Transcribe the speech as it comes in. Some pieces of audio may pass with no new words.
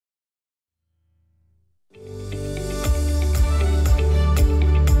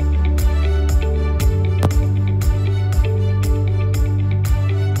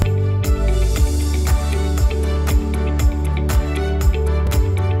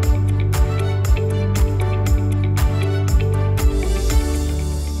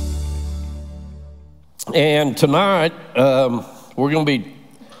And tonight, we're going to be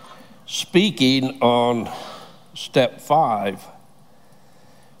speaking on step 5,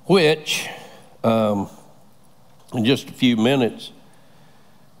 which, in just a few minutes,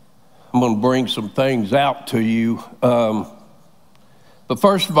 I'm going to bring some things out to you. But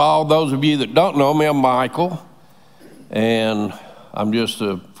first of all, those of you that don't know me, I'm Mychal, and I'm just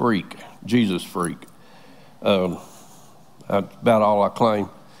a freak, Jesus freak. That's about all I claim.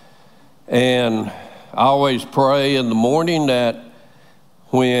 And I always pray in the morning that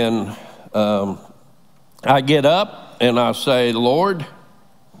when I get up and I say, Lord,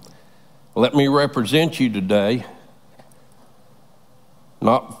 let me represent you today,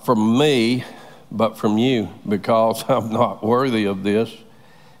 not from me, but from you, because I'm not worthy of this.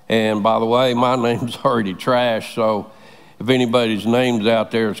 And by the way, my name's already trashed, so if anybody's name's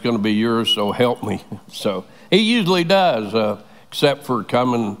out there, it's going to be yours, so help me. So he usually does, except for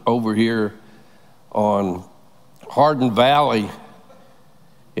coming over here on Hardin Valley.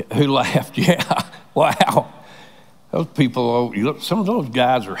 Who laughed? Yeah, wow. Those people, some of those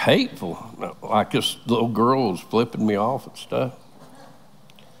guys are hateful. Like this little girl was flipping me off and stuff.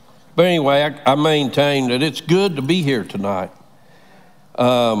 But anyway, I maintain that it's good to be here tonight.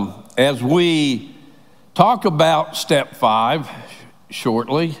 As we talk about step 5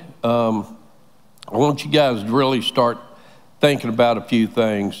 shortly, I want you guys to really start thinking about a few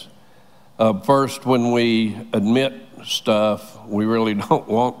things. First, when we admit stuff we really don't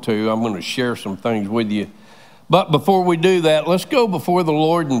want to, I'm going to share some things with you. But before we do that, let's go before the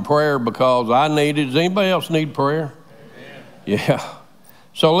Lord in prayer, because I need it. Does anybody else need prayer? Amen. Yeah.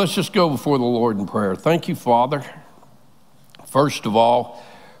 So let's just go before the Lord in prayer. Thank you, Father, first of all,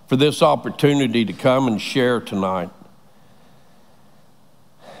 for this opportunity to come and share tonight.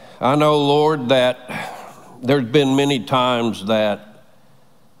 I know, Lord, that there's been many times that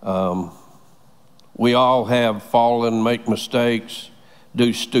we all have fallen, make mistakes,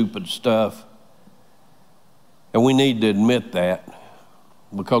 do stupid stuff. And we need to admit that,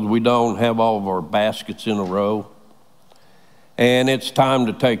 because we don't have all of our baskets in a row. And it's time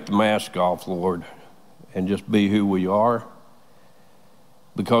to take the mask off, Lord, and just be who we are,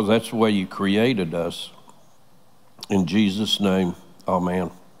 because that's the way you created us. In Jesus' name,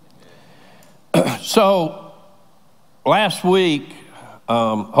 amen. So last week,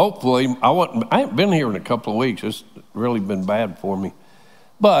 hopefully, I haven't been here in a couple of weeks. It's really been bad for me.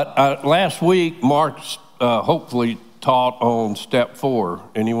 But last week, Mark hopefully taught on step 4.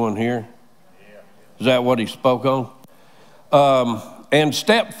 Anyone here? Is that what he spoke on? And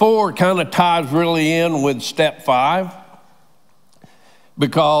step 4 kind of ties really in with step 5,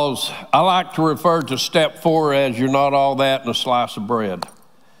 because I like to refer to step 4 as you're not all that in a slice of bread.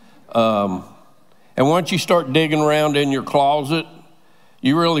 And once you start digging around in your closet,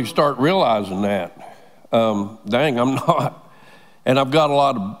 you really start realizing that, dang, I'm not. And I've got a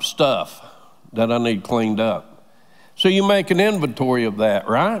lot of stuff that I need cleaned up. So you make an inventory of that,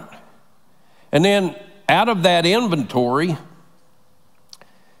 right? And then out of that inventory,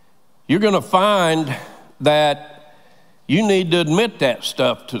 you're going to find that you need to admit that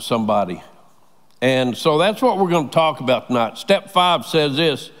stuff to somebody. And so that's what we're going to talk about tonight. Step 5 says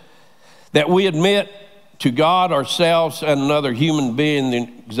this, that we admit to God, ourselves, and another human being the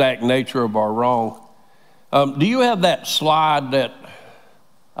exact nature of our wrong. Do you have that slide that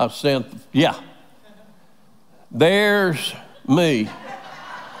I sent? Yeah. There's me.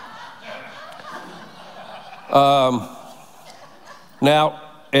 Now,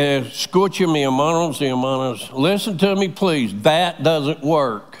 escúchame, hermanos, listen to me, please. That doesn't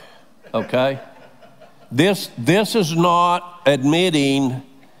work, okay? This is not admitting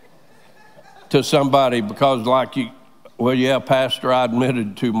to somebody, because like you, well, yeah, Pastor, I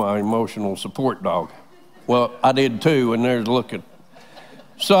admitted to my emotional support dog. Well, I did too, and there's looking.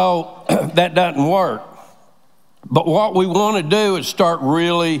 So that doesn't work. But what we want to do is start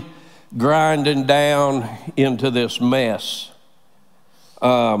really grinding down into this mess.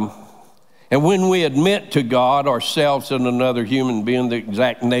 And when we admit to God, ourselves, and another human being the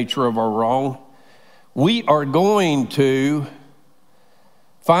exact nature of our wrong, we are going to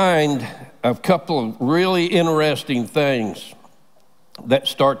find a couple of really interesting things that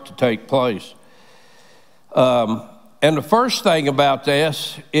start to take place. And the first thing about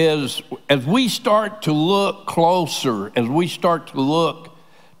this is, as we start to look closer, as we start to look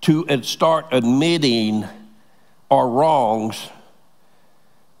to and start admitting our wrongs,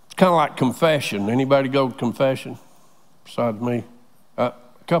 it's kind of like confession. Anybody go to confession besides me? A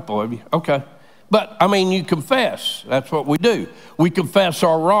couple of you. Okay. But, I mean, you confess. That's what we do. We confess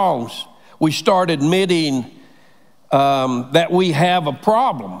our wrongs. We start admitting that we have a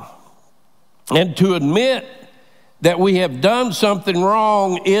problem. And to admit that we have done something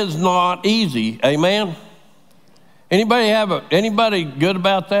wrong is not easy. Amen? Anybody good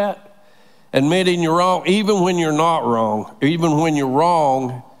about that? Admitting you're wrong, even when you're not wrong. Even when you're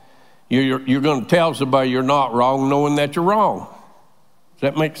wrong, you're going to tell somebody you're not wrong, knowing that you're wrong. Does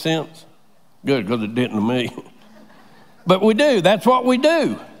that make sense? Good, because it didn't to me. But we do. That's what we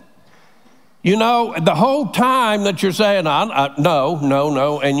do. You know, the whole time that you're saying,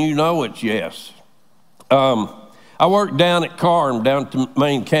 no, and you know it's yes. I work down at Carm, down at the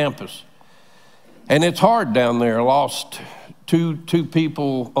main campus. And it's hard down there. I lost two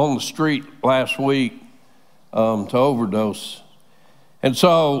people on the street last week to overdose. And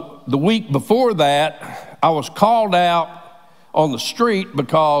so the week before that, I was called out on the street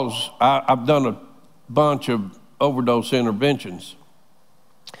because I've done a bunch of overdose interventions.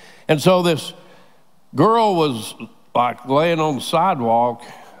 And so this girl was like laying on the sidewalk,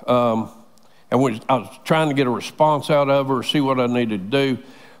 and I was trying to get a response out of her, see what I needed to do.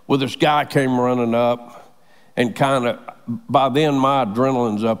 Well, this guy came running up, and kind of, by then my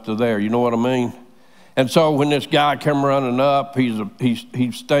adrenaline's up to there, you know what I mean? And so when this guy came running up,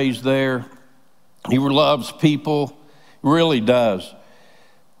 he stays there. He loves people, really does.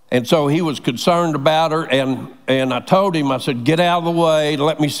 And so he was concerned about her, and I told him, I said, get out of the way,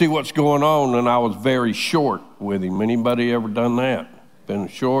 let me see what's going on. And I was very short with him. Anybody ever done that? Been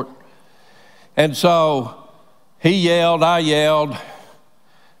short? And so he yelled, I yelled.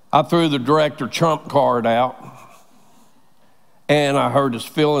 I threw the director trump card out, and I hurt his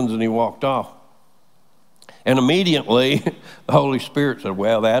feelings, and he walked off. And immediately, the Holy Spirit said,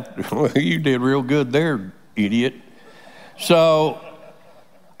 well, you did real good there, idiot. So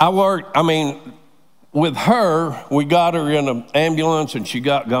with her, we got her in an ambulance, and she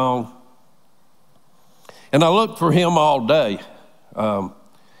got gone. And I looked for him all day.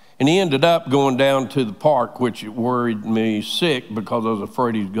 And he ended up going down to the park, which worried me sick because I was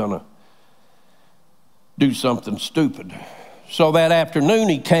afraid he was going to do something stupid. So that afternoon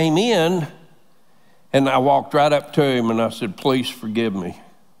he came in, and I walked right up to him and I said, please forgive me.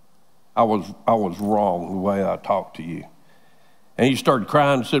 I was wrong the way I talked to you. And he started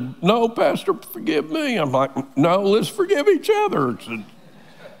crying and said, no, Pastor, forgive me. I'm like, no, let's forgive each other.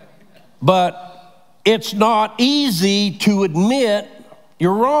 But it's not easy to admit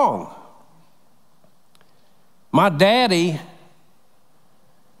you're wrong. My daddy,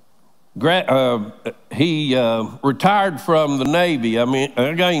 he retired from the Navy. I mean,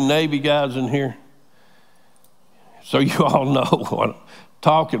 I got any Navy guys in here? So you all know what I'm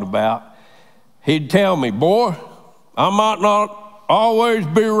talking about. He'd tell me, boy, I might not always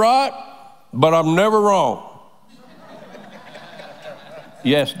be right, but I'm never wrong.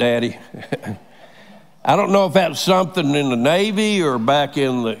 Yes, Daddy. I don't know if that's something in the Navy or back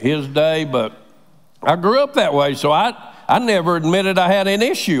in his day, but I grew up that way, so I never admitted I had an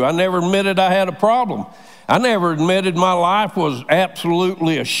issue. I never admitted I had a problem. I never admitted my life was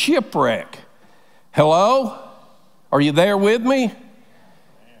absolutely a shipwreck. Hello? Are you there with me?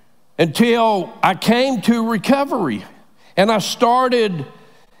 Until I came to recovery, and I started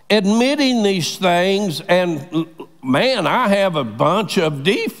admitting these things, and man, I have a bunch of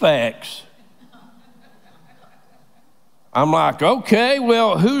defects. I'm like, okay,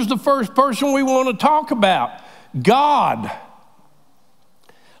 well, who's the first person we want to talk about? God.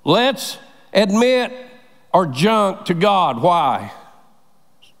 Let's admit our junk to God. Why?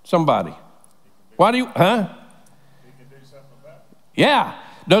 Somebody. Why do you, huh? He can do something about it. Yeah.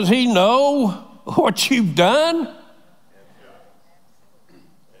 Does he know what you've done?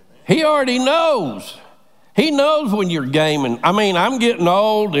 He already knows. He knows when you're gaming. I mean, I'm getting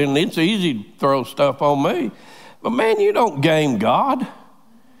old, and it's easy to throw stuff on me. But man, you don't game God.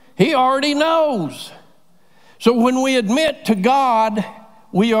 He already knows. So when we admit to God,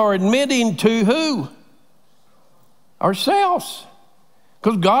 we are admitting to who? Ourselves.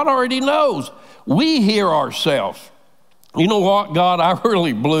 Because God already knows. We hear ourselves. You know what, God, I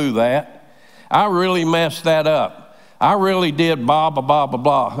really blew that. I really messed that up. I really did blah, blah, blah, blah,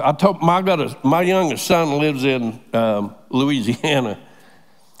 blah. I told my youngest son lives in Louisiana.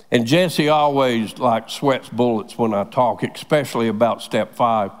 And Jesse always sweats bullets when I talk, especially about step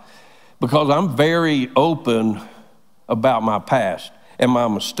 5, because I'm very open about my past and my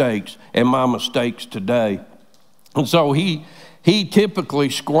mistakes today. And so he typically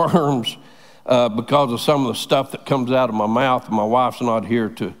squirms because of some of the stuff that comes out of my mouth. And my wife's not here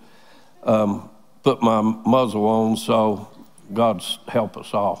to put my muzzle on, so God's help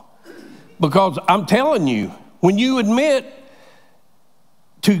us all. Because I'm telling you, when you admit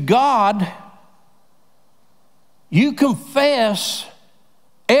to God, you confess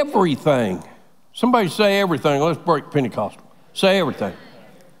everything. Somebody say everything. Let's break Pentecostal. Say everything.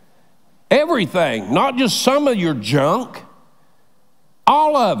 Everything, not just some of your junk.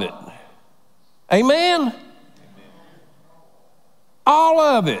 All of it. Amen? All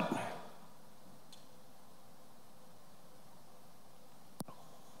of it.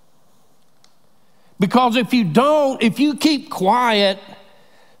 Because if you don't, if you keep quiet,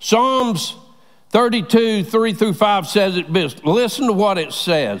 Psalms 32, 3 through 5 says it best. Listen to what it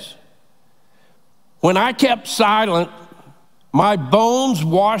says. When I kept silent, my bones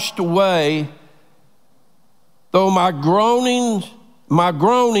washed away, though my groaning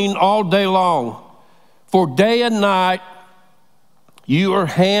all day long. For day and night, your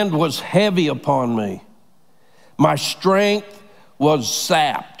hand was heavy upon me. My strength was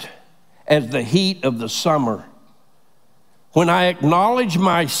sapped as the heat of the summer. When I acknowledged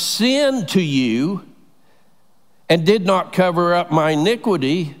my sin to you and did not cover up my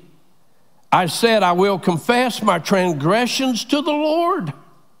iniquity, I said, I will confess my transgressions to the Lord.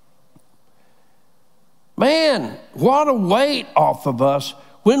 Man, what a weight off of us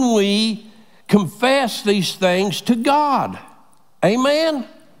when we confess these things to God. Amen?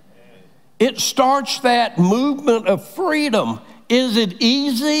 It starts that movement of freedom. Is it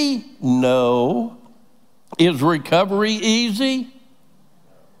easy? No. Is recovery easy?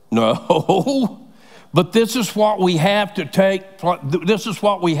 No. But this is what we have to this is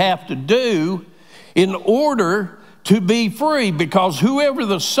what we have to do in order to be free, because whoever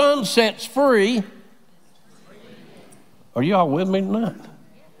the Son sets free, are you all with me tonight?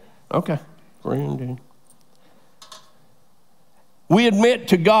 Okay. We admit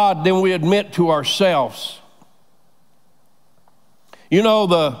to God, then we admit to ourselves. You know,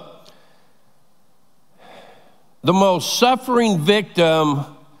 the most suffering victim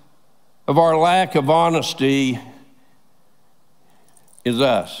of our lack of honesty is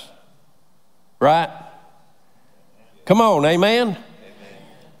us, right? Come on, amen?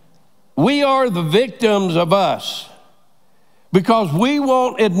 We are the victims of us because we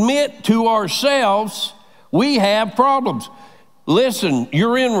won't admit to ourselves we have problems. Listen,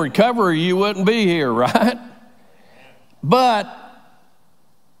 you're in recovery, you wouldn't be here, right? But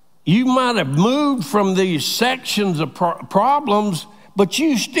you might have moved from these sections of problems, but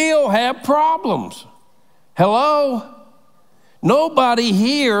you still have problems. Hello? Nobody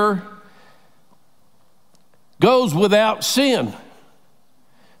here goes without sin.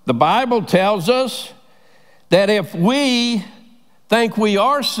 The Bible tells us that if we think we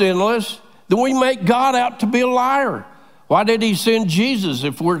are sinless, then we make God out to be a liar. Why did he send Jesus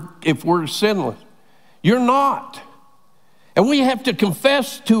if we're sinless? You're not. And we have to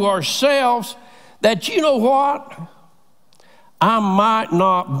confess to ourselves that, you know what? I might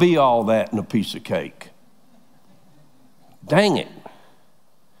not be all that in a piece of cake. Dang it.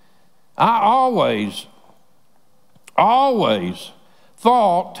 I always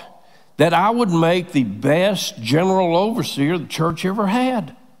thought that I would make the best general overseer the church ever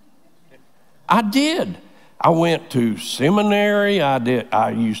had. I did. I went to seminary. I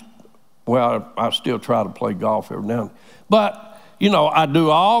still try to play golf every now and then. But, you know, I do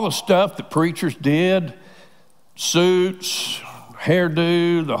all the stuff that preachers did, suits,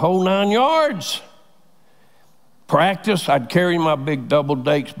 hairdo, the whole 9 yards. Practice, I'd carry my big double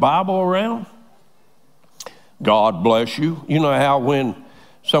Dakes Bible around. God bless you. You know how when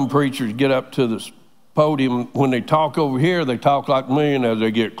some preachers get up to the podium, when they talk over here, they talk like me, and as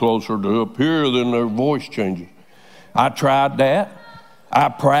they get closer to up here, then their voice changes. I tried that. I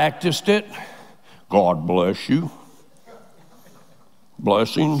practiced it. God bless you.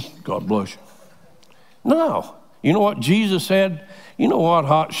 Blessings, God bless you. No. You know what Jesus said? You know what,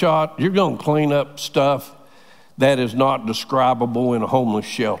 hotshot? You're going to clean up stuff that is not describable in a homeless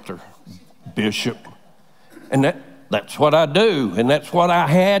shelter, Bishop. And that's what I do, and that's what I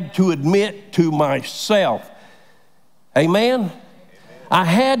had to admit to myself. Amen? I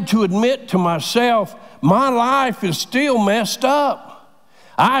had to admit to myself, my life is still messed up.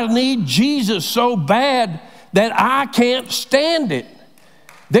 I need Jesus so bad that I can't stand it.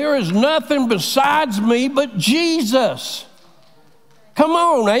 There is nothing besides me but Jesus. Come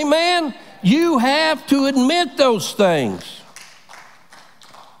on, amen? You have to admit those things.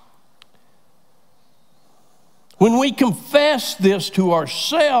 When we confess this to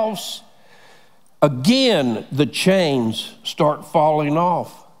ourselves, again, the chains start falling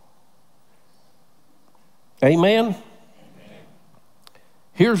off. Amen?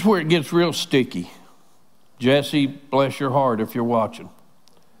 Here's where it gets real sticky. Jesse, bless your heart if you're watching.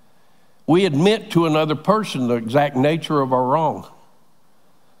 We admit to another person the exact nature of our wrong.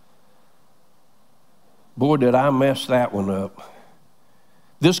 Boy, did I mess that one up.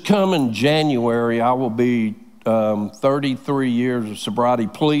 This coming January, I will be 33 years of sobriety.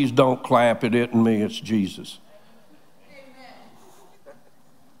 Please don't clap. It isn't me, it's Jesus.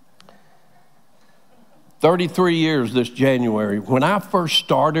 33 years this January. When I first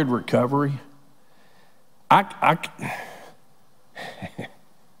started recovery, I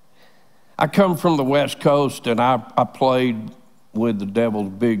come from the West Coast, and I played with the devil's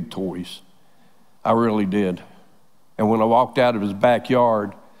big toys. I really did. And when I walked out of his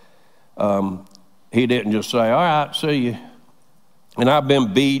backyard, he didn't just say, all right, see you. And I've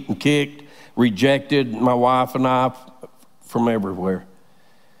been beat and kicked, rejected, my wife and I, from everywhere.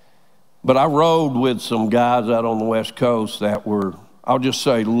 But I rode with some guys out on the West Coast that were, I'll just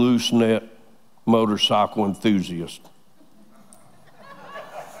say, loose-knit motorcycle enthusiasts.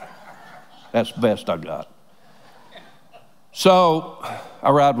 That's the best I got. So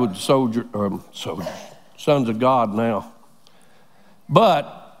I ride with soldiers, sons of God now. But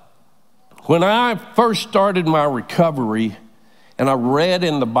when I first started my recovery, and I read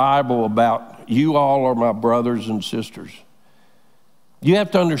in the Bible about you all are my brothers and sisters, you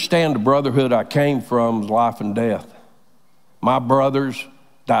have to understand the brotherhood I came from is life and death. My brothers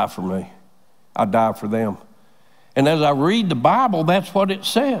die for me. I die for them. And as I read the Bible, that's what it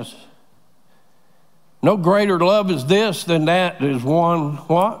says. No greater love is this than that is one,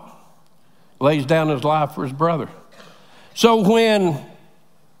 what? Lays down his life for his brother. So when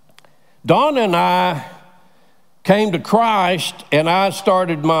Donna and I came to Christ and I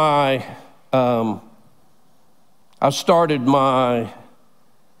started my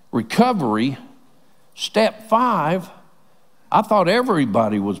recovery, step 5, I thought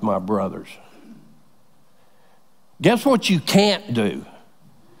everybody was my brothers. Guess what you can't do?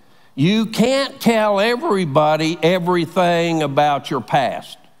 You can't tell everybody everything about your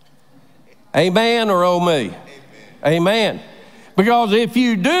past. Amen or oh me? Amen. Amen. Because if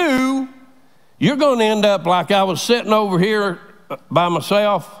you do, you're going to end up like I was sitting over here by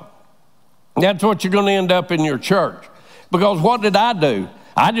myself. That's what you're going to end up in your church. Because what did I do?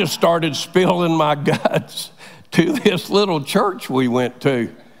 I just started spilling my guts to this little church we went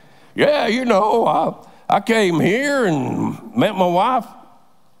to. Yeah, you know, I came here and met my wife.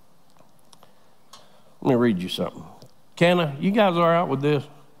 Let me read you something. Canna, you guys all right with this?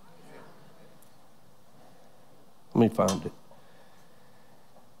 Let me find it.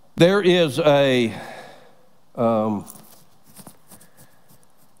 There is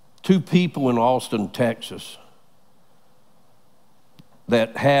two people in Austin, Texas,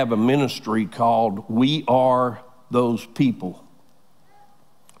 that have a ministry called We Are Those People.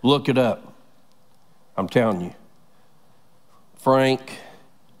 Look it up. I'm telling you. Frank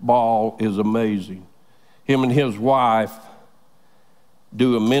Ball is amazing. Him and his wife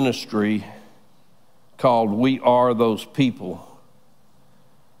do a ministry called We Are Those People.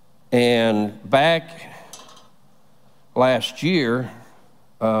 And back last year,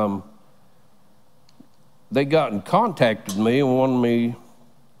 they got in contact with me and wanted me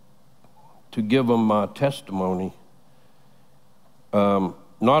to give them my testimony.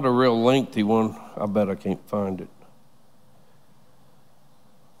 Not a real lengthy one. I bet I can't find it.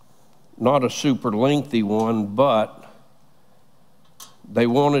 Not a super lengthy one, but they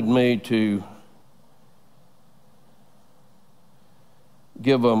wanted me to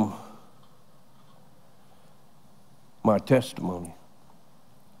give them my testimony.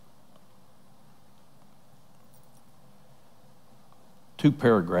 Two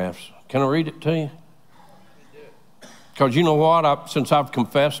paragraphs. Can I read it to you? Because you know what? Since I've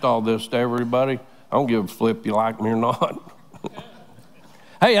confessed all this to everybody, I don't give a flip you like me or not.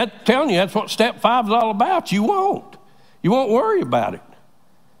 Hey, I'm telling you, that's what step 5 is all about. You won't worry about it.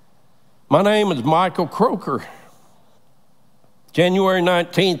 My name is Mychal Croker. January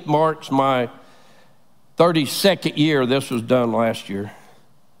 19th marks my 32nd year. This was done last year.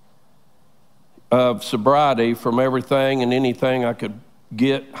 Of sobriety from everything and anything I could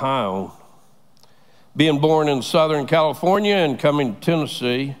get high on. Being born in Southern California and coming to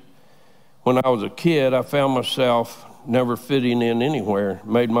Tennessee, when I was a kid, I found myself never fitting in anywhere.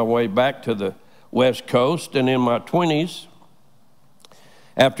 Made my way back to the West Coast, and in my 20s,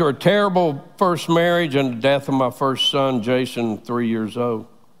 after a terrible first marriage and the death of my first son, Jason, 3 years old,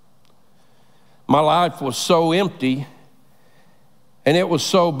 my life was so empty, and it was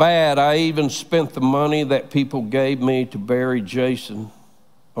so bad, I even spent the money that people gave me to bury Jason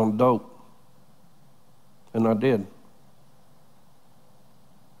on dope. And I did.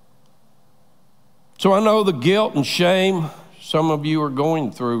 So I know the guilt and shame some of you are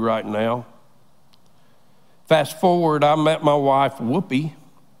going through right now. Fast forward, I met my wife, Whoopi.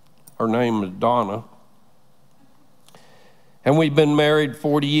 Her name is Donna. And we've been married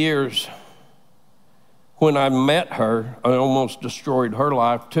 40 years. When I met her, I almost destroyed her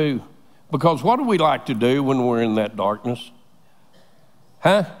life too. Because what do we like to do when we're in that darkness?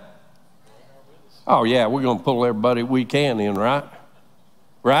 Huh? Oh, yeah, we're going to pull everybody we can in, right?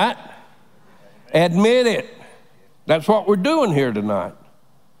 Right? Admit it. That's what we're doing here tonight.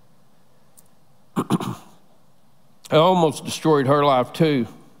 I almost destroyed her life too.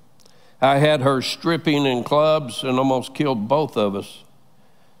 I had her stripping in clubs and almost killed both of us.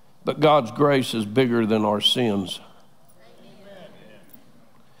 But God's grace is bigger than our sins.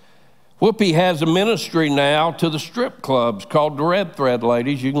 Whoopi has a ministry now to the strip clubs called the Red Thread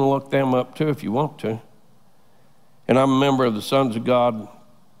Ladies. You can look them up too if you want to. And I'm a member of the Sons of God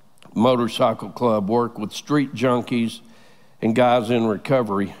Motorcycle Club, work with street junkies and guys in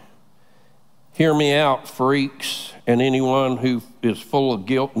recovery. Hear me out, freaks, and anyone who is full of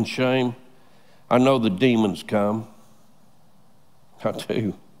guilt and shame. I know the demons come. I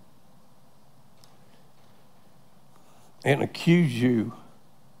do. And accuse you.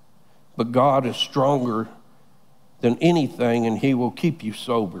 But God is stronger than anything, and he will keep you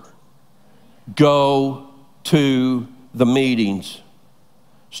sober. Go to the meetings.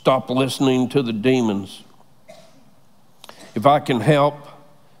 Stop listening to the demons. If I can help,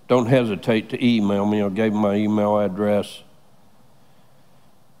 don't hesitate to email me. I gave my email address.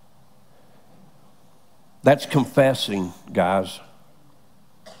 That's confessing, guys.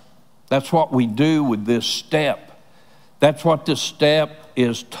 That's what we do with this step. That's what this step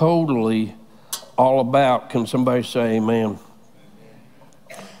is totally all about. Can somebody say amen?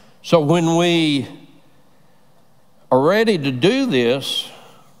 So when we are ready to do this,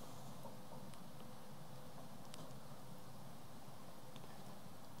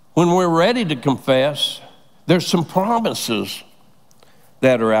 when we're ready to confess, there's some promises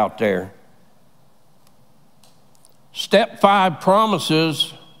that are out there. Step 5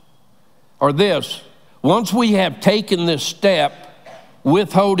 promises are this. Once we have taken this step,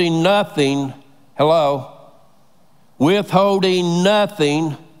 withholding nothing, hello, withholding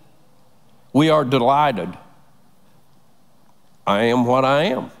nothing, we are delighted. I am what I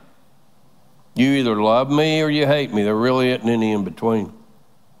am. You either love me or you hate me. There really isn't any in between.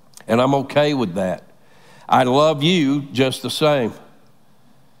 And I'm okay with that. I love you just the same.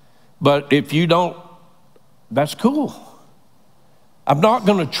 But if you don't, that's cool. I'm not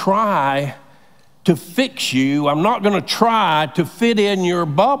going to try to fix you. I'm not going to try to fit in your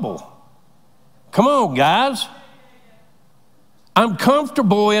bubble. Come on, guys. I'm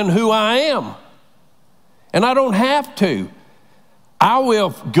comfortable in who I am. And I don't have to. I will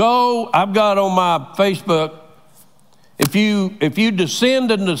go, I've got on my Facebook, if you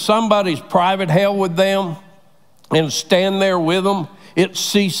descend into somebody's private hell with them and stand there with them, it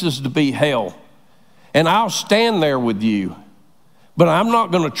ceases to be hell. And I'll stand there with you. But I'm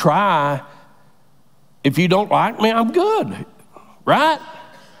not going to try. If you don't like me, I'm good. Right?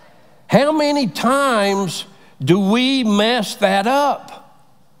 How many times do we mess that up?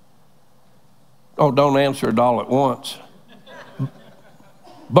 Oh, don't answer it all at once.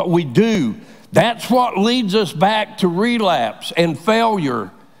 But we do. That's what leads us back to relapse and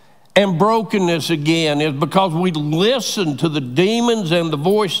failure and brokenness again, is because we listen to the demons and the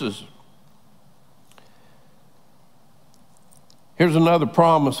voices. Here's another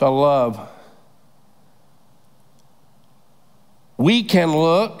promise I love. We can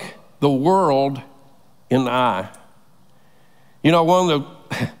look the world in the eye. You know, one of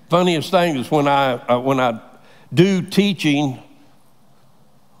the funniest things is when I do teaching.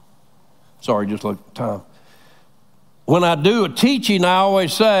 Sorry, just look at the time. When I do a teaching, I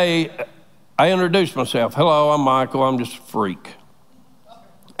always say, I introduce myself. Hello, I'm Michael. I'm just a freak.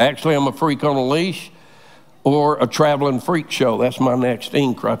 Actually, I'm a freak on a leash or a traveling freak show. That's my next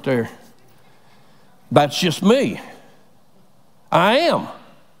ink right there. That's just me. I am.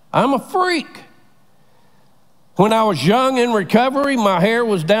 I'm a freak. When I was young in recovery, my hair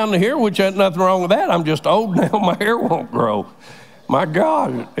was down to here, which ain't nothing wrong with that. I'm just old now. My hair won't grow. My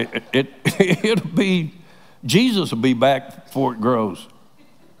God, it'll be, Jesus will be back before it grows.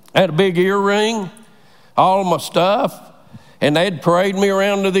 I had a big earring, all of my stuff, and they'd parade me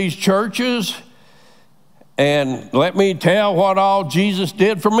around to these churches and let me tell what all Jesus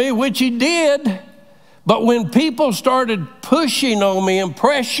did for me, which he did. But when people started pushing on me and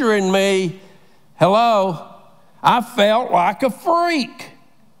pressuring me, hello, I felt like a freak.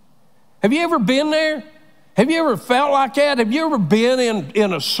 Have you ever been there? Have you ever felt like that? Have you ever been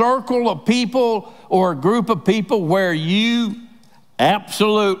in a circle of people or a group of people where you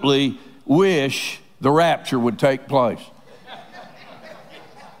absolutely wish the rapture would take place?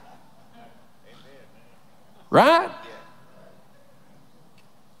 Right?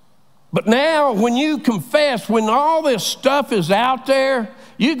 But now when you confess, when all this stuff is out there,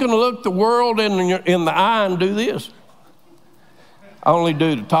 you can look the world in the eye and do this. I only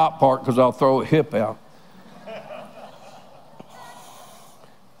do the top part because I'll throw a hip out.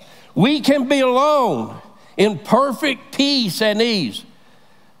 We can be alone in perfect peace and ease.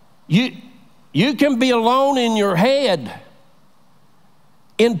 You can be alone in your head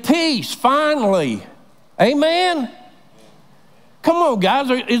in peace, finally. Amen? Come on, guys.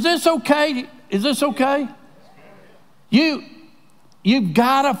 Is this okay? Is this okay? You've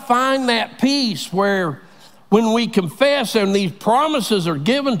got to find that peace where when we confess and these promises are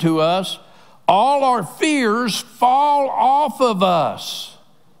given to us, all our fears fall off of us.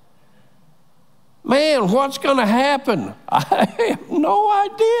 Man, what's going to happen? I have no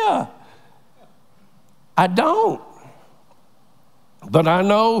idea. I don't. But I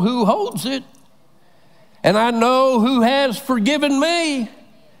know who holds it. And I know who has forgiven me.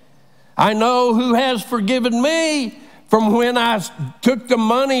 I know who has forgiven me from when I took the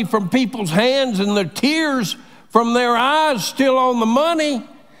money from people's hands and the tears from their eyes still on the money.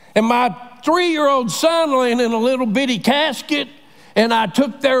 And my 3-year-old son laying in a little bitty casket, and I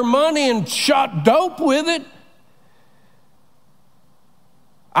took their money and shot dope with it.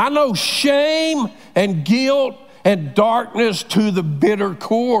 I know shame and guilt and darkness to the bitter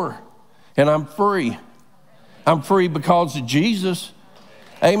core, and I'm free. I'm free because of Jesus.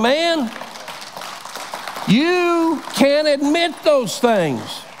 Amen? You can admit those things.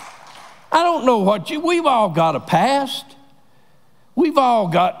 I don't know we've all got a past. We've all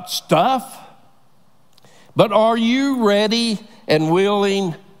got stuff. But are you ready and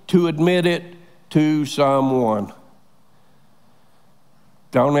willing to admit it to someone?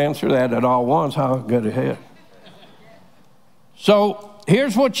 Don't answer that at all once. I'll get ahead. So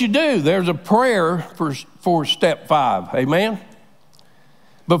here's what you do. There's a prayer for step 5. Amen?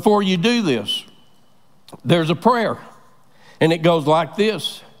 Before you do this, there's a prayer. And it goes like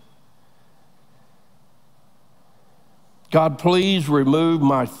this. God, please remove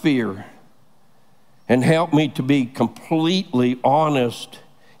my fear and help me to be completely honest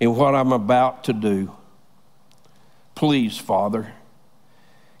in what I'm about to do. Please, Father,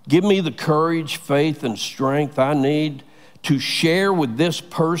 give me the courage, faith, and strength I need to share with this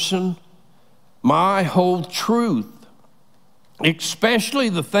person my whole truth, especially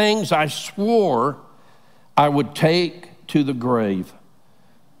the things I swore I would take to the grave.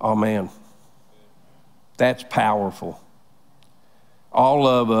 Amen. That's powerful. All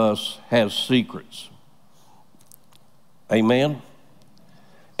of us has secrets. Amen.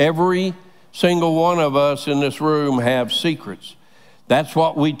 Every single one of us in this room have secrets. That's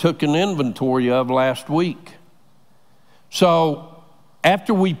what we took an inventory of last week. So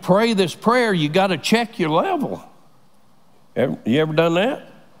after we pray this prayer, you got to check your level. You ever done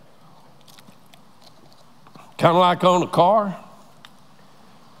that? Kind of like on a car.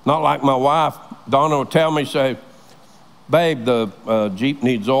 Not like my wife, Donna, will tell me, say, babe, the Jeep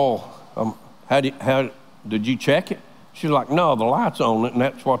needs oil. How did you check it? She's like, no, the light's on it, and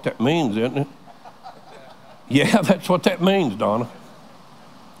that's what that means, isn't it? Yeah, that's what that means, Donna.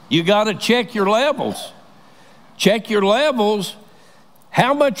 You got to check your levels. Check your levels.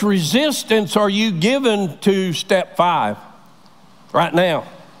 How much resistance are you given to step 5 right now?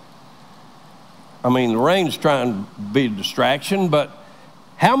 I mean, the rain's trying to be a distraction, but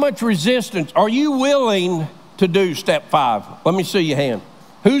how much resistance are you willing to do step 5? Let me see your hand.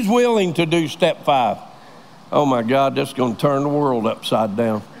 Who's willing to do step 5? Oh my God, that's going to turn the world upside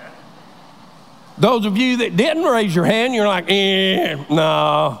down. Those of you that didn't raise your hand, you're like,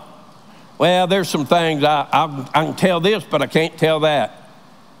 no. Well, there's some things I can tell this, but I can't tell that.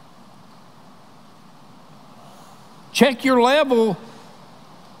 Check your level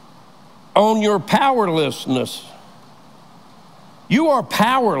on your powerlessness. You are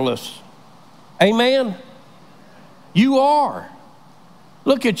powerless. Amen? You are.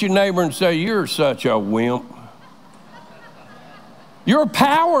 Look at your neighbor and say, you're such a wimp. You're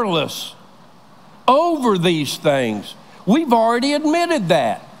powerless over these things. We've already admitted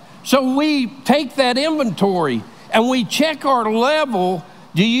that. So we take that inventory and we check our level.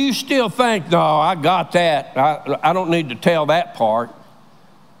 Do you still think, no, I got that. I don't need to tell that part.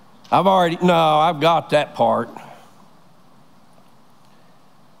 I've got that part.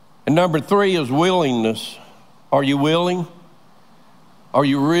 And number 3 is willingness. Are you willing? Are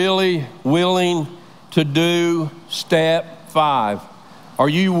you really willing to do step 5? Are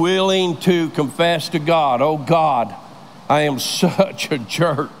you willing to confess to God, oh God, I am such a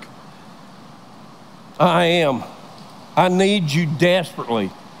jerk. I am. I need you desperately.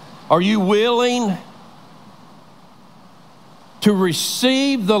 Are you willing to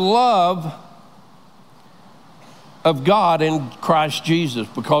receive the love of God in Christ Jesus,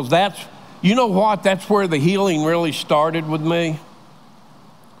 because that's, you know what, that's where the healing really started with me.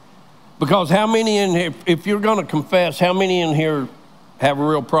 Because how many in here, if you're going to confess, how many in here have a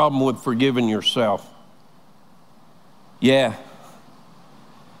real problem with forgiving yourself? Yeah.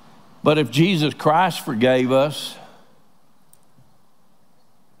 But if Jesus Christ forgave us,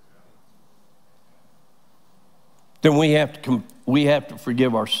 then we have to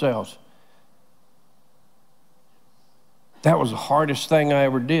forgive ourselves. That was the hardest thing I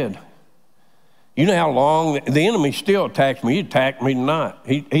ever did. You know how long the enemy still attacks me. He attacked me tonight.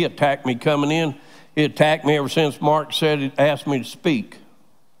 He attacked me coming in. He attacked me ever since Mark asked me to speak.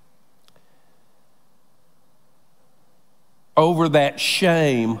 Over that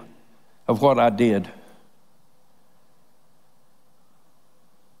shame of what I did.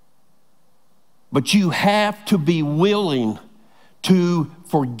 But you have to be willing to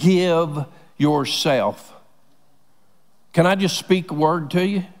forgive yourself. Can I just speak a word to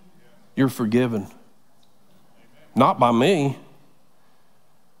you? You're forgiven. Not by me,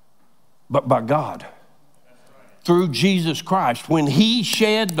 but by God. Through Jesus Christ. When he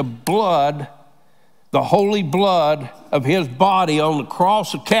shed the blood, the holy blood of his body on the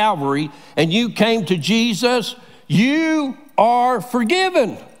cross of Calvary, and you came to Jesus, you are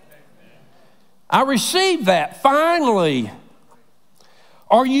forgiven. I received that finally.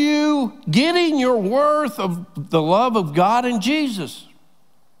 Are you getting your worth of the love of God in Jesus?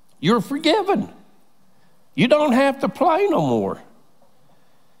 You're forgiven. You don't have to play no more.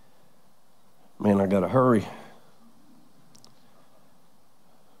 Man, I got to hurry.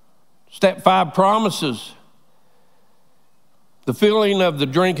 Step 5 promises. The feeling of the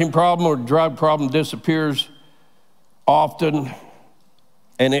drinking problem or drug problem disappears often,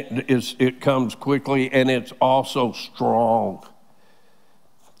 and it comes quickly, and it's also strong.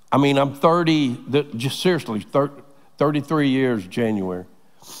 I mean, I'm 33 years January.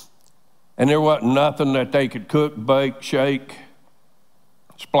 And there wasn't nothing that they could cook, bake, shake,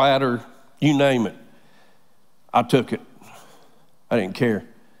 splatter, you name it. I took it. I didn't care.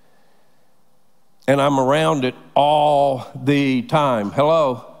 And I'm around it all the time.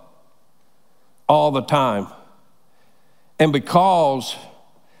 Hello? All the time. And because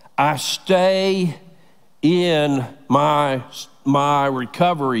I stay in my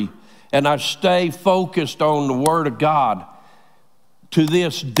recovery and I stay focused on the Word of God, to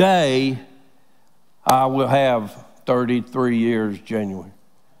this day, I will have 33 years January.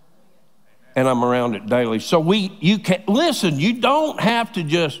 And I'm around it daily. So you can listen, you don't have to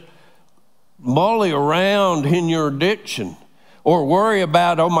just mully around in your addiction or worry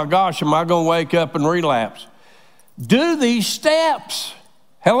about, oh my gosh, am I going to wake up and relapse? Do these steps.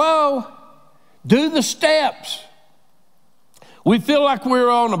 Hello? Do the steps. We feel like we're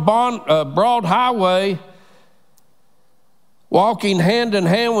on a broad highway walking hand in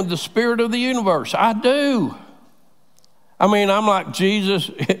hand with the Spirit of the universe. I do. I mean, I'm like,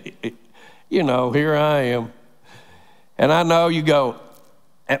 Jesus, you know, here I am. And I know you go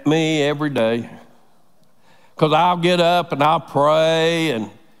at me every day. Because I'll get up and I'll pray and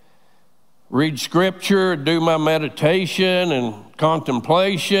read scripture, do my meditation and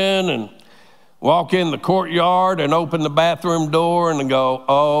contemplation, and walk in the courtyard and open the bathroom door and go,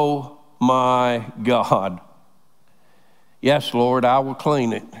 oh my God. Yes, Lord, I will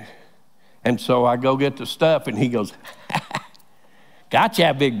clean it. And so I go get the stuff, and he goes,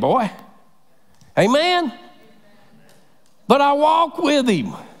 gotcha, big boy. Amen? But I walk with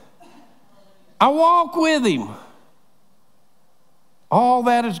him. I walk with him. All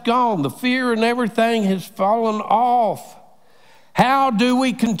that is gone. The fear and everything has fallen off. How do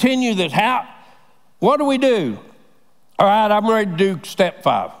we continue this? What do we do? All right, I'm ready to do step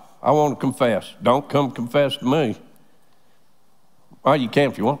 5. I want to confess. Don't come confess to me. Well, you can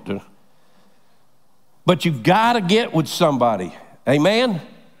if you want to. But you've got to get with somebody. Amen?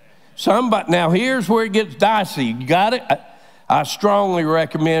 Somebody. Now, here's where it gets dicey. You got it? I strongly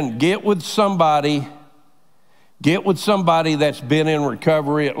recommend get with somebody that's been in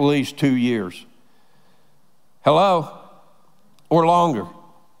recovery at least 2 years. Hello? Or longer.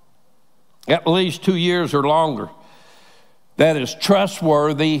 At least 2 years or longer. That is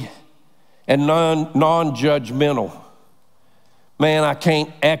trustworthy and non-judgmental. Man, I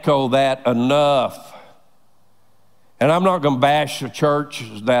can't echo that enough. And I'm not going to bash the church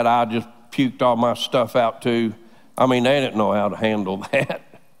that I just puked all my stuff out to. I mean, they didn't know how to handle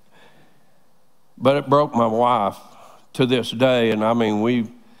that. But it broke my wife to this day. And I mean, we've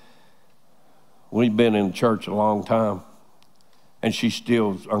been in church a long time. And she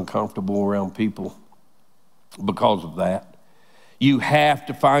still is uncomfortable around people because of that. You have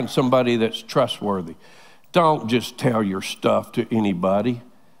to find somebody that's trustworthy. Don't just tell your stuff to anybody.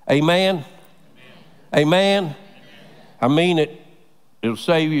 Amen? Amen? I mean it. It'll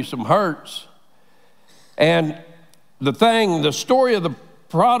save you some hurts. And the story of the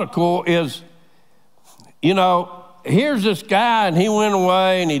prodigal is, you know, here's this guy and he went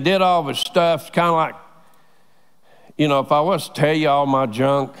away and he did all of his stuff. It's kind of like, you know, if I was to tell you all my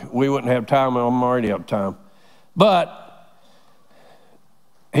junk, we wouldn't have time. I'm already out of time. But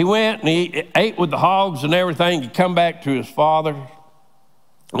he went and he ate with the hogs and everything. He come back to his father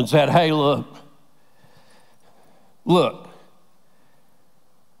and said, hey, look,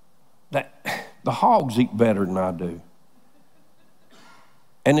 the hogs eat better than I do.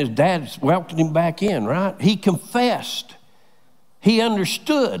 And his dad welcomed him back in, right? He confessed. He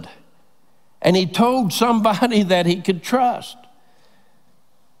understood. And he told somebody that he could trust.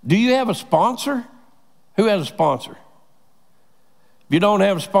 Do you have a sponsor? Who has a sponsor? If you don't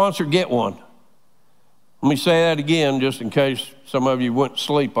have a sponsor, get one. Let me say that again, just in case some of you wouldn't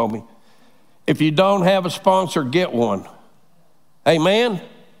sleep on me. If you don't have a sponsor, get one. Amen?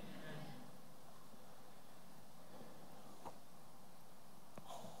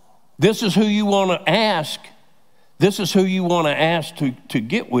 This is who you want to ask. This is who you want to ask to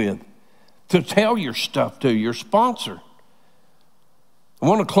get with, to tell your stuff to, your sponsor. I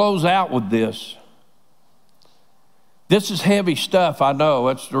want to close out with this. This is heavy stuff, I know.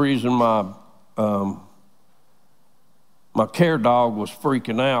 That's the reason my care dog was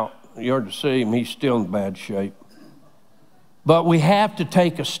freaking out. You ought to see him. He's still in bad shape. But we have to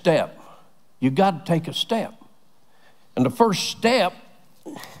take a step. You've got to take a step. And the first step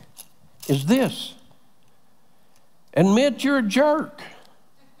is this. Admit you're a jerk.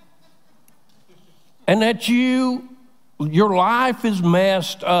 And that your life is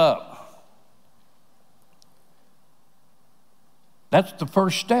messed up. That's the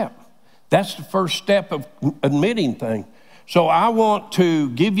first step. That's the first step of admitting things. So I want to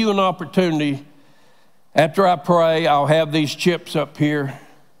give you an opportunity. After I pray, I'll have these chips up here.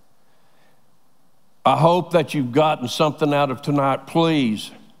 I hope that you've gotten something out of tonight.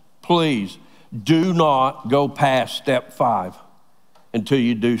 Please, please do not go past step 5 until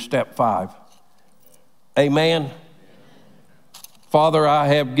you do step 5. Amen. Father, I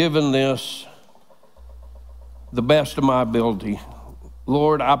have given this the best of my ability.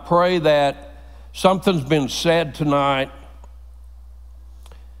 Lord, I pray that something's been said tonight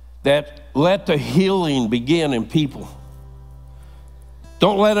that let the healing begin in people.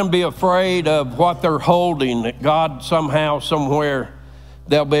 Don't let them be afraid of what they're holding, that God somehow, somewhere,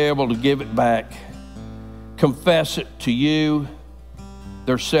 they'll be able to give it back. Confess it to you,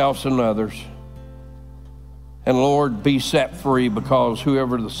 themselves, and others. And Lord, be set free, because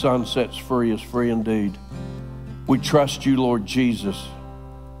whoever the Son sets free is free indeed. We trust you, Lord Jesus.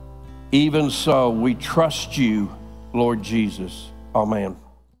 Even so, we trust you, Lord Jesus. Amen.